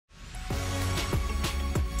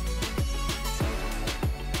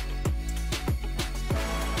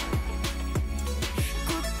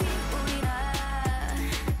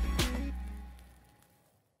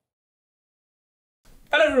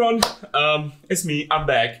everyone, it's me, I'm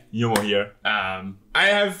back, Yumo here. I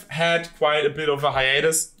have had quite a bit of a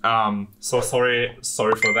hiatus, so sorry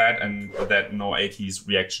for that, and that no ATEEZ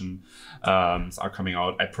reaction are coming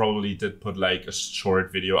out. I probably did put like a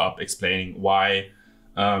short video up explaining why.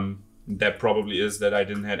 That probably is that I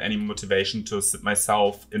didn't have any motivation to sit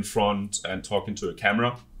myself in front and talk into a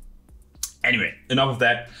camera. Anyway, enough of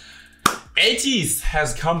that. ATEEZ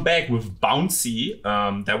has come back with BOUNCY.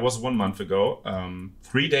 That was 1 month ago,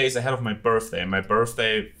 3 days ahead of my birthday. And my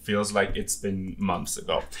birthday feels like it's been months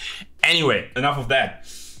ago. Anyway, enough of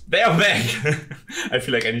that. They are back. I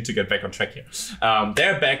feel like I need to get back on track here.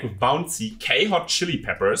 They're back with BOUNCY K-Hot Chili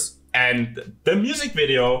Peppers. And the music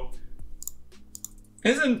video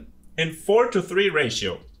is in 4:3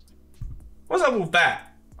 ratio. What's up with that?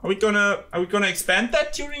 Are we gonna expand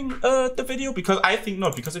that during the video? Because I think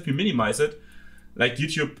not, because if you minimize it, like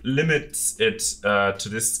YouTube limits it to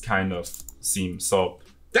this kind of theme. So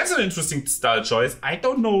that's an interesting style choice. I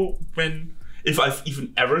don't know if I've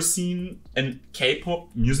even ever seen a K-pop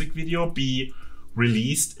music video be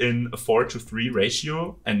released in a 4:3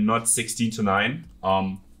 ratio and not 16:9.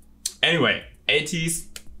 Anyway, ATEEZ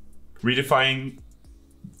redefining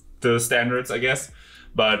the standards, I guess,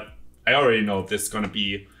 but I already know this is gonna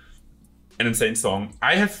be an insane song.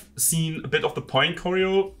 I have seen a bit of the point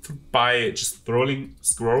choreo by just scrolling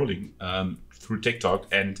through TikTok,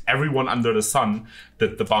 and everyone under the sun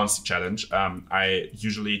did the BOUNCY challenge. I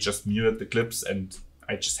usually just muted the clips and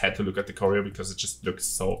I just had to look at the choreo because it just looks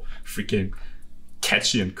so freaking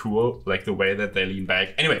catchy and cool, like the way that they lean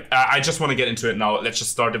back. Anyway, I just want to get into it now. Let's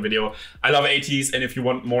just start the video. I love ATEEZ, and if you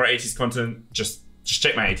want more ATEEZ content, just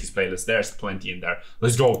check my ATEEZ playlist. There's plenty in there.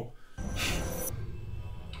 Let's go.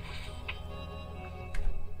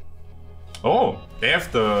 Oh, they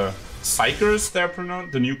have the Psychers, they're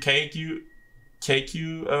pronounced, the new KQ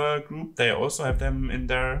group. They also have them in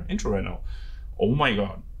their intro right now. Oh my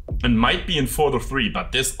god. It might be in 4:3,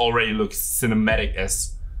 but this already looks cinematic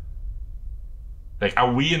as... Like,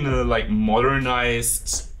 are we in a like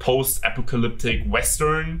modernized, post-apocalyptic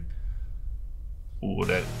western? Oh,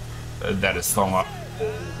 that is song up.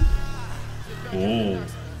 Oh.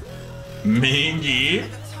 Mingy.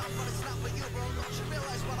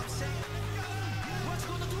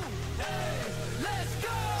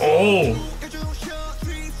 Oh!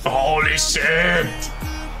 Holy shit!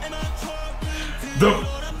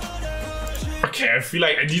 Okay, I feel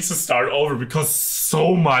like I need to start over because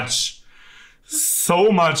so much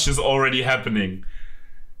is already happening.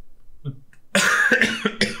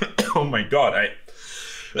 Oh my god,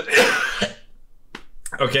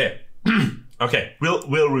 Okay. Okay,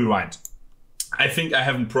 we'll rewind. I think I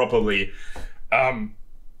haven't properly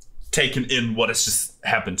taken in what has just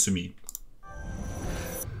happened to me.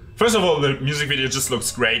 First of all, the music video just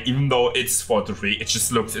looks great, even though it's 4:3, it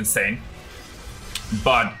just looks insane.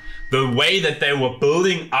 But the way that they were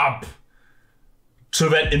building up to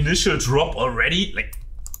that initial drop already, like,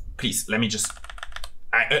 please, let me just...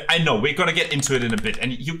 I know, we're gonna get into it in a bit,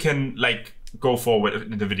 and you can, like, go forward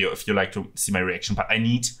in the video if you like to see my reaction, but I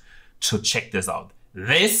need to check this out.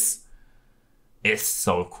 This is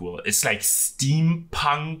so cool. It's like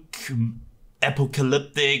steampunk,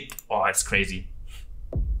 apocalyptic, oh, it's crazy.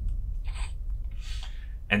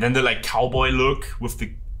 And then the like cowboy look with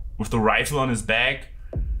the rifle on his back,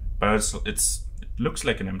 but it looks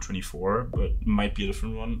like an M24, but it might be a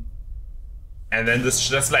different one. And then this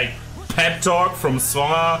just like pep talk from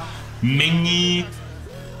Songa, Mingy,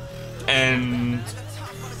 and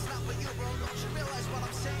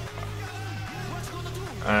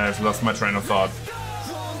I've lost my train of thought.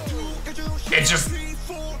 It just...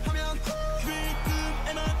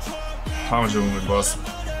 How much it was?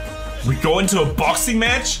 We go into a boxing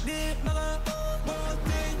match?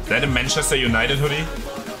 Is that a Manchester United hoodie?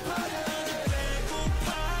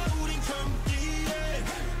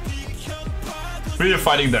 Really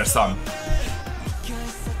fighting their son.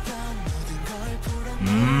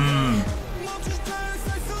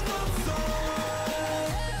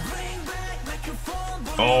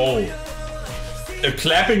 Oh. A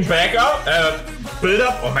clapping back up? Build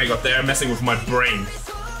up? Oh my god, they are messing with my brain.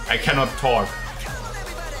 I cannot talk.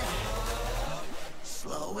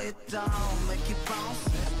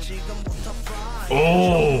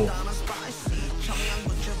 Oh!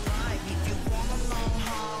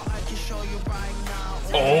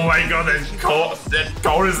 Oh my god, that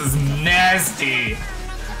chorus is nasty!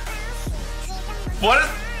 What is...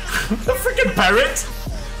 the freaking parrot?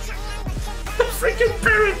 The freaking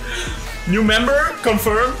parrot! New member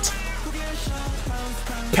confirmed?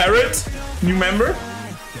 Parrot? New member?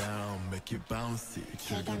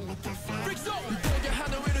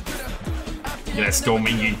 Let's go,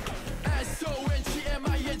 Mingy.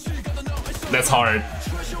 That's hard.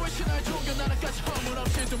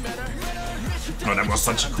 Oh, that was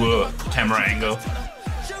such a cool camera angle.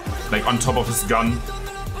 Like on top of his gun.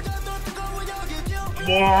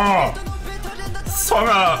 Whoa!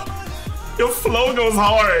 Songa! Your flow goes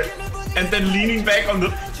hard! And then leaning back on the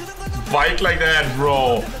bike like that,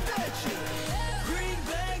 bro.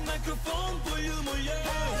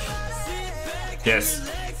 Yes.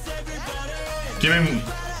 Give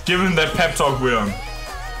him that pep talk, William.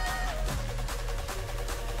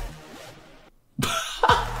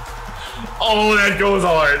 Oh, that goes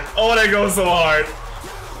hard. Oh, that goes so hard.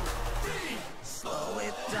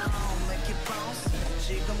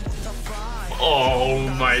 Oh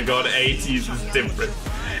my god, ATEEZ is different.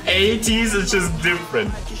 ATEEZ is just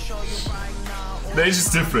different. They're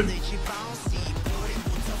just different.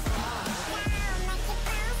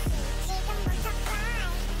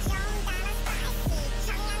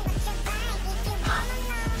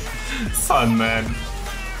 Son, man.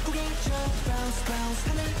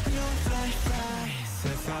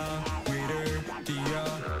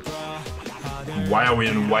 Why are we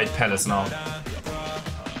in White Palace now?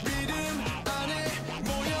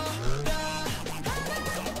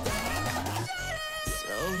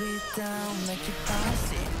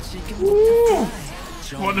 Ooh,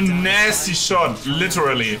 what a nasty shot,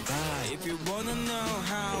 literally.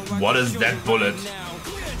 What is that bullet?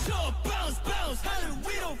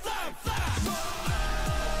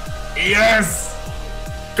 Yes!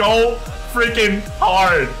 Go freaking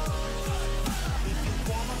hard!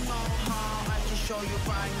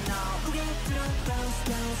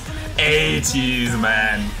 ATEEZ,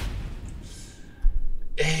 man.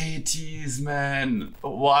 ATEEZ, man.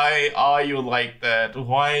 Why are you like that?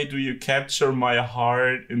 Why do you capture my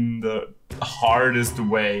heart in the hardest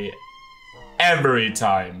way every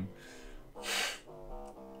time?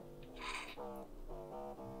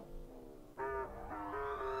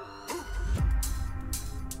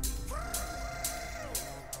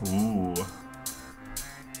 Ooh.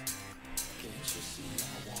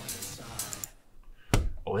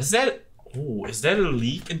 Oh, is that a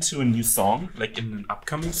leak into a new song? Like in an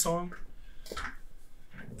upcoming song?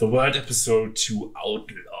 The World Episode 2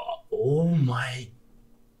 Outlaw. Oh my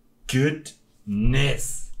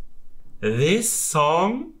goodness. This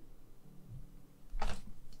song?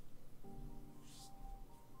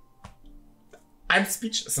 I'm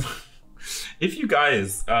speechless. If you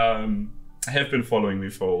guys have been following me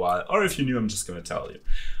for a while, or if you're new, I'm just gonna tell you.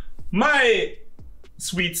 My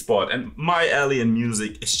sweet spot and my alley in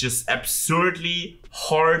music is just absurdly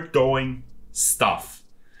hard-going stuff.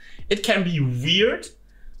 It can be weird,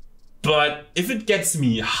 but if it gets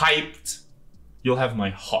me hyped, you'll have my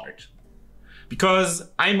heart. Because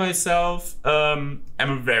I myself am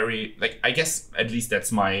a very, like, I guess at least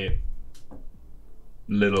that's my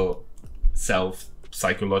little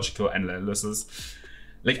self-psychological analysis.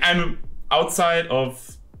 Like, I'm outside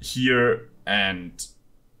of here and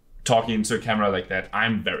talking into a camera like that,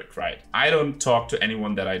 I'm very quiet. I don't talk to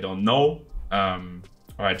anyone that I don't know, or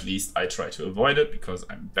at least I try to avoid it because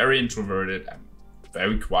I'm very introverted. I'm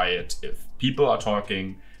very quiet. If people are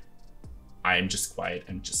talking, I'm just quiet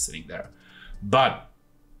and just sitting there. But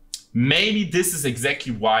maybe this is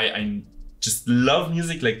exactly why I just love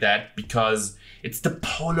music like that, because it's the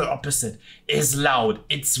polar opposite. It's loud,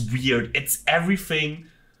 it's weird, it's everything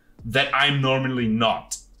that I'm normally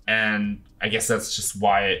not. And I guess that's just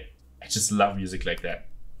why I just love music like that.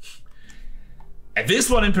 And this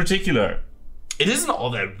one in particular, it isn't all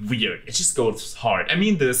that weird. It just goes hard. I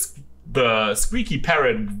mean, the squeaky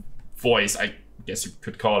parrot voice, I guess you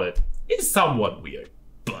could call it, is somewhat weird,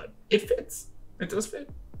 but it fits. It does fit.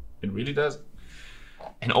 It really does.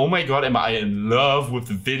 And oh my god, am I in love with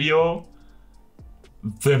the video,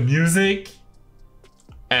 the music,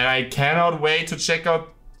 and I cannot wait to check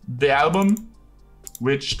out the album,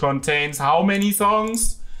 which contains how many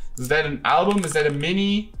songs? Is that an album? Is that a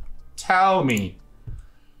mini? Tell me.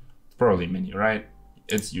 It's probably mini, right?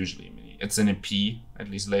 It's usually a mini. It's an EP, at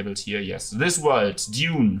least labeled here, yes. This World,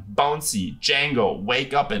 Dune, Bouncy, Django,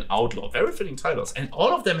 Wake Up, and Outlaw. Very fitting titles. And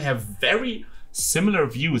all of them have very similar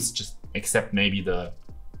views, just except maybe the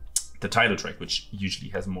title track, which usually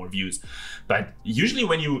has more views. But usually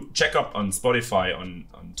when you check up on Spotify on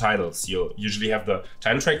titles, you'll usually have the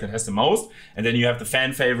title track that has the most, and then you have the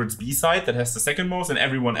fan favorites B-side that has the second most, and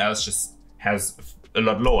everyone else just has a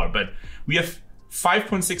lot lower. But we have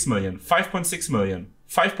 5.6 million, 5.6 million,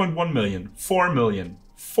 5.1 million, 4 million,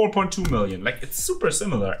 4.2 million. Like, it's super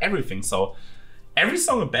similar, everything. So every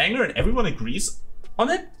song a banger and everyone agrees on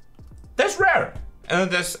it. That's rare.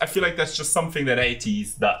 And I feel like that's just something that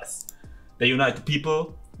ATEEZ does. They unite the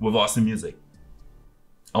people with awesome music.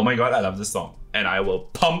 Oh my god, I love this song. And I will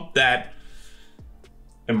pump that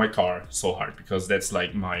in my car so hard because that's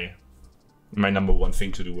like my number one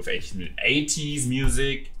thing to do with ATEEZ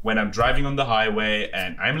music. When I'm driving on the highway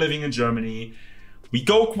and I'm living in Germany, we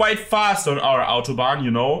go quite fast on our Autobahn, you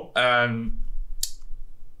know, and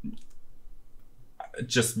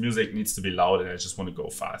just music needs to be loud and I just want to go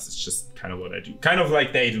fast. It's just kind of what I do. Kind of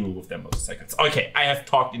like they do with their motorcycles. Okay, I have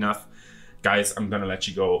talked enough. Guys, I'm gonna let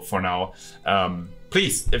you go for now.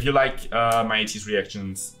 Please, if you like my ATEEZ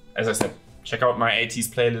reactions, as I said, check out my ATEEZ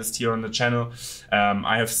playlist here on the channel.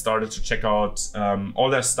 I have started to check out all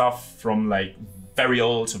their stuff from like very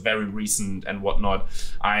old to very recent and whatnot.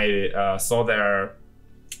 I saw their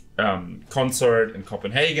concert in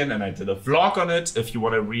Copenhagen and I did a vlog on it. If you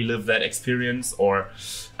want to relive that experience or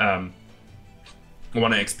want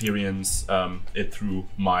to experience it through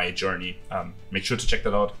my journey, make sure to check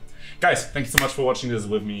that out. Guys, thank you so much for watching this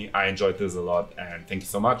with me. I enjoyed this a lot and thank you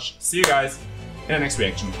so much. See you guys in the next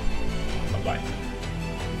reaction. Bye-bye.